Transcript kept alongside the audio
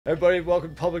Everybody,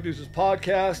 welcome to Public Nuisance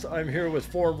Podcast. I'm here with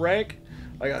Form Rank.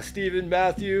 I got Steven,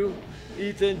 Matthew,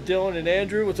 Ethan, Dylan, and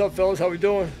Andrew. What's up, fellas? How we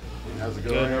doing? How's it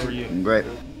going? How are you? Great.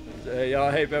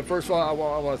 Hey, man. First of all, I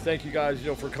want to thank you guys,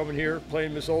 for coming here,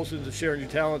 playing Miss Olson, and sharing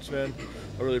your talents, man.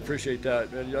 I really appreciate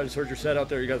that, man. I just heard your set out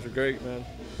there. You guys are great, man.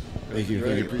 Thank you.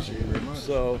 Thank you. Appreciate it very much.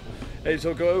 So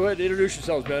go ahead and introduce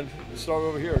yourselves, man. Let's start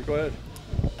over here. Go ahead.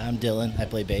 I'm Dylan. I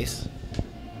play bass.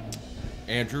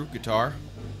 Andrew, guitar.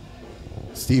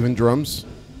 Steven, drums.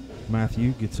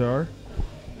 Matthew, guitar.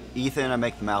 Ethan, I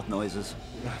make the mouth noises.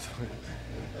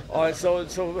 All right, so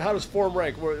how does Form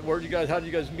Rank? How do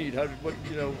you guys meet? How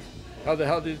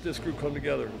did this group come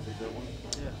together?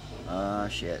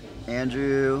 Shit.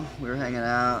 Andrew, we were hanging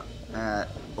out at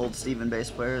old Steven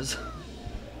bass player's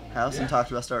house and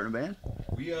talked about starting a band.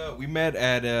 We met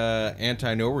at a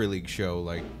anti-no league show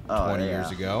like 20 years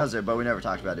ago. That was it, but we never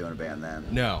talked about doing a band then.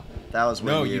 No. That was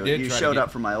when you showed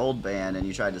up for my old band and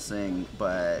you tried to sing,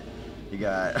 but you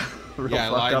got real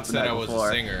fucked up the night I was before.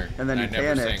 a singer. And then you I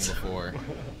never panicked. sang before.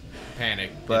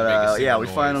 Panic. But we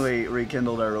finally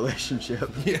rekindled our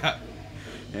relationship. Yeah.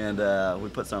 And we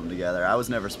put something together. I was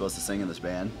never supposed to sing in this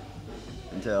band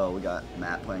until we got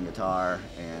Matt playing guitar,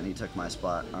 and he took my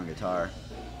spot on guitar,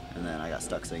 and then I got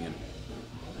stuck singing.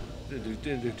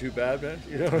 Didn't do too bad, man.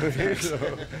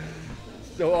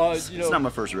 It's not my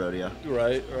first rodeo.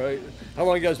 Right. How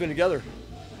long you guys been together?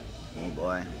 Oh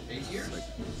boy. 8 years?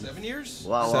 7 years?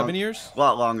 7 years? A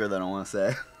lot longer than I want to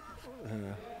say.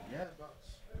 Yeah, about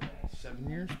 7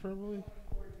 years probably.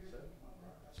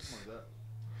 Something like that.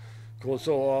 Cool.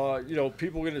 So,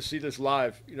 people are going to see this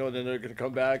live, and then they're going to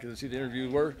come back and see the interview.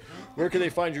 Where can they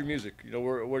find your music?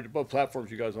 What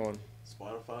platforms you guys on?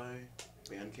 Spotify,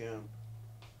 Bandcamp.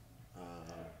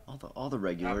 All the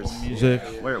regulars. Apple Music.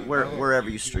 Wherever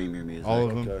you stream your music. All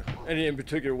of them. Okay. Any in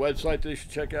particular website they should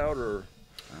check out, or?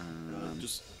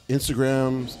 Just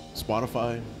Instagram,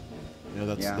 Spotify.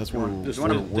 That's where If you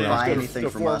want to buy anything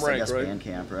from us, I guess right?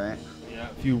 Bandcamp, right? Yeah.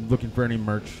 If you're looking for any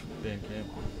merch, Bandcamp.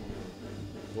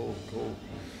 Cool.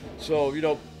 So,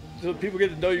 so people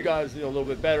get to know you guys, a little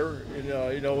bit better,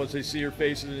 and, once they see your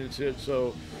faces and shit.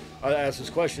 So I asked this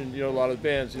question, a lot of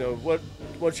bands,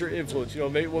 what's your influence?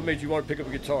 What made you want to pick up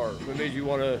a guitar? What made you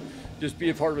want to just be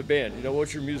a part of a band?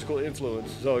 What's your musical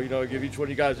influence? So, give each one of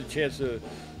you guys a chance to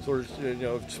sort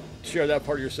of, share that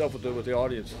part of yourself with the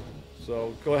audience.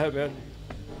 So go ahead, man.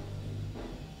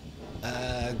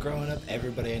 Growing up,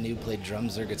 everybody I knew played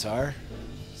drums or guitar,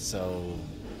 so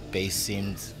bass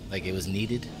seemed like it was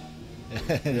needed.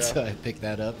 And so I picked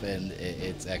that up, and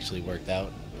it's actually worked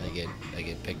out. I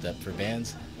get picked up for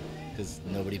bands because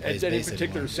nobody plays bass Any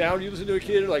particular anymore. sound you listen to a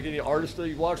kid, like any artist that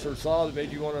you watched or saw that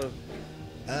made you want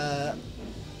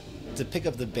to pick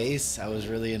up the bass, I was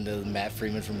really into Matt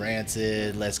Freeman from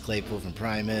Rancid, Les Claypool from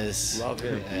Primus. Love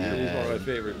him. He's one of my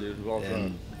favorite dudes of all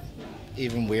time.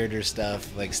 Even weirder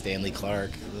stuff like Stanley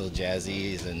Clarke, little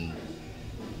jazzies, and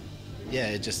yeah,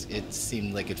 it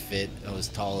seemed like it fit. I was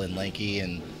tall and lanky,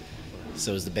 and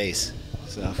so was the bass.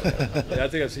 So I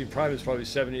think I've seen Primus probably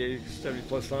 70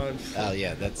 plus times. Oh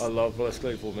yeah, I love Les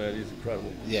Claypool, man. He's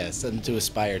incredible. Yeah, something to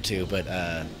aspire to, but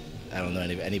I don't know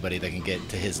anybody that can get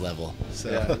to his level. So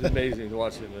yeah, it's amazing to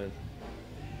watch him,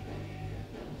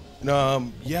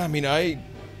 man.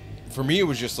 For me, it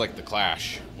was just like the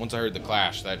Clash. Once I heard the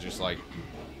Clash, that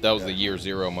was the year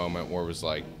zero moment where it was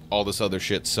like, all this other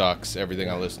shit sucks. Everything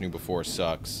I listened to before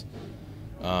sucks.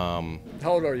 How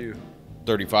old are you?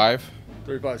 35.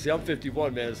 35. See, I'm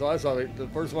 51, man. So I saw the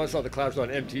first one I saw the Clash was on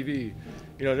MTV.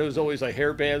 There was always like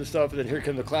hair band stuff, and then here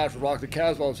came the Clash with Rock the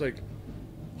Casbah. I was like,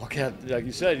 okay, like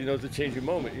you said, it's a changing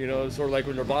moment. It's sort of like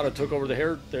when Nirvana took over the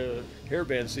hair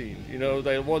band scene.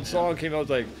 That one song came out, I was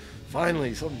like,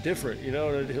 finally something different. And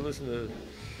I didn't listen to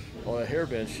all that hair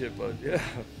band shit, but yeah.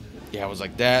 Yeah, it was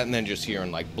like that, and then just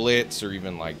hearing like Blitz or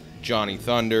even like Johnny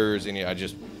Thunders, and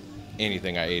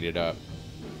anything I ate it up.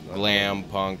 Glam,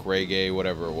 punk, reggae,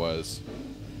 whatever it was.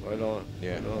 Right on.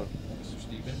 Yeah. Right on. Mr.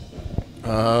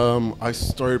 Steven? I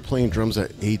started playing drums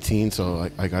at 18, so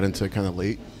I got into it kind of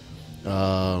late.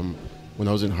 When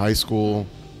I was in high school,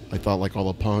 I thought like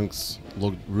all the punks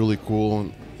looked really cool,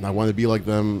 and I wanted to be like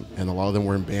them, and a lot of them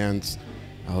were in bands.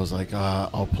 I was like,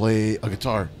 I'll play a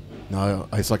guitar. No,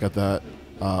 I suck at that.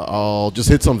 I'll just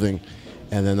hit something.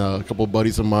 And then a couple of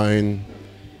buddies of mine,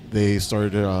 they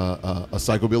started a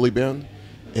psychobilly band,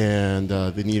 and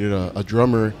they needed a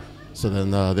drummer. So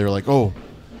then they were like, oh,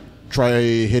 try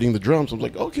hitting the drums. I was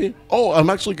like, okay. Oh,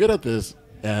 I'm actually good at this.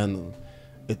 And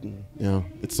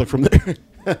it stuck from there.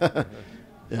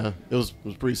 Yeah, it was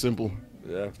pretty simple.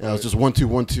 Yeah, it was just 1 2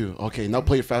 1 2. Okay, now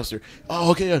play it faster.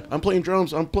 Oh, okay, I'm playing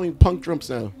drums. I'm playing punk drums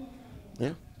now.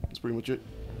 Yeah, that's pretty much it.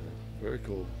 Very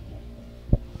cool.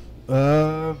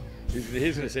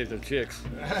 He's gonna save them chicks.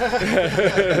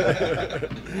 I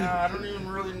don't even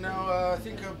really know. I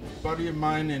think a buddy of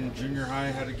mine in junior high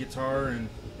had a guitar, and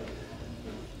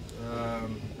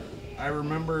I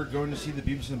remember going to see the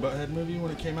Beavis and Butthead movie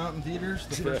when it came out in theaters.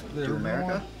 The first, the To original America?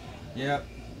 one. Yeah,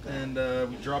 and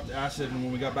we dropped acid, and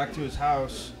when we got back to his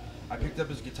house, I picked up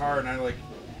his guitar, and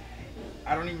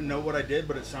I don't even know what I did,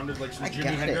 but it sounded like some I Jimi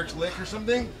got it. Hendrix lick or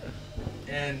something.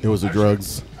 And It was the I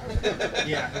drugs.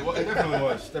 Yeah, it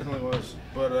definitely was.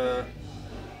 But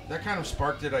that kind of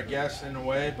sparked it, I guess, in a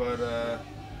way. But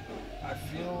I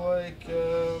feel like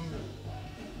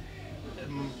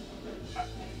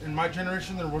in my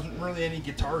generation, there wasn't really any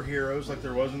guitar heroes like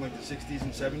there was in like the 60s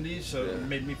and 70s. So it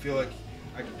made me feel like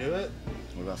I could do it.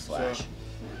 What about Slash? So,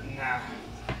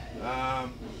 nah.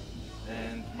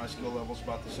 And my skill level's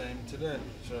about the same today.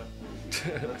 So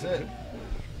that's it.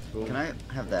 Cool. Can I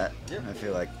have that? Yeah. I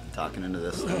feel like talking into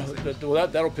this. Well,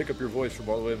 that'll pick up your voice from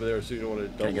all the way over there, so you don't want to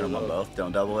double Can I get them on it up. both?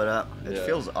 Don't double it up. It Yeah.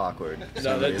 feels awkward. For No,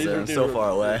 some that, reason. I'm so far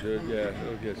away. Yeah,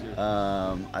 it'll get you.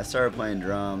 I started playing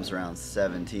drums around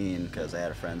 17 because I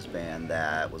had a friend's band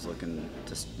that was looking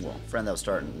to, friend that was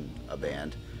starting a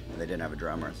band, and they didn't have a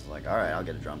drummer. So I was like, all right, I'll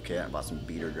get a drum kit. I bought some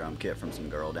beater drum kit from some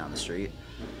girl down the street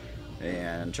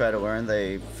and tried to learn.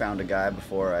 They found a guy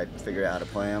before I figured out how to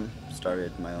play him.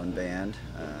 Started my own band,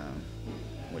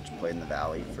 which played in the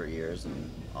Valley for years,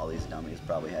 and all these dummies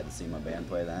probably had to see my band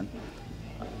play then.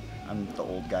 I'm the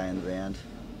old guy in the band.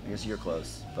 I guess you're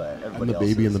close, but I'm everybody the else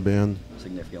baby is in the band.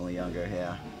 significantly younger,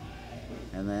 yeah.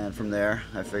 And then from there,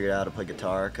 I figured out how to play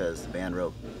guitar because the band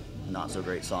wrote not so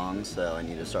great songs, so I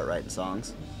needed to start writing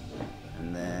songs.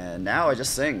 And then now I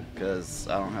just sing because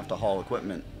I don't have to haul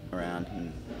equipment around,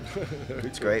 and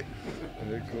it's great.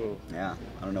 Very cool. Yeah,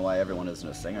 I don't know why everyone isn't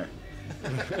a singer.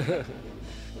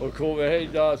 Well, cool, man.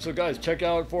 Hey, so guys, check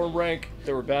out Inform Rank.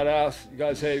 They were badass. You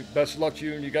guys, hey, best of luck to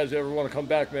you. And you guys ever want to come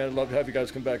back, man, I'd love to have you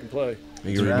guys come back and play.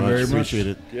 Thank you Very very much. much. Appreciate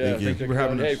it. Yeah, Thank you. thank you for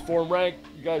having Hey, us. Form Rank,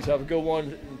 you guys have a good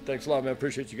one. Thanks a lot, man.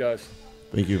 Appreciate you guys.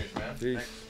 Thank you. Peace.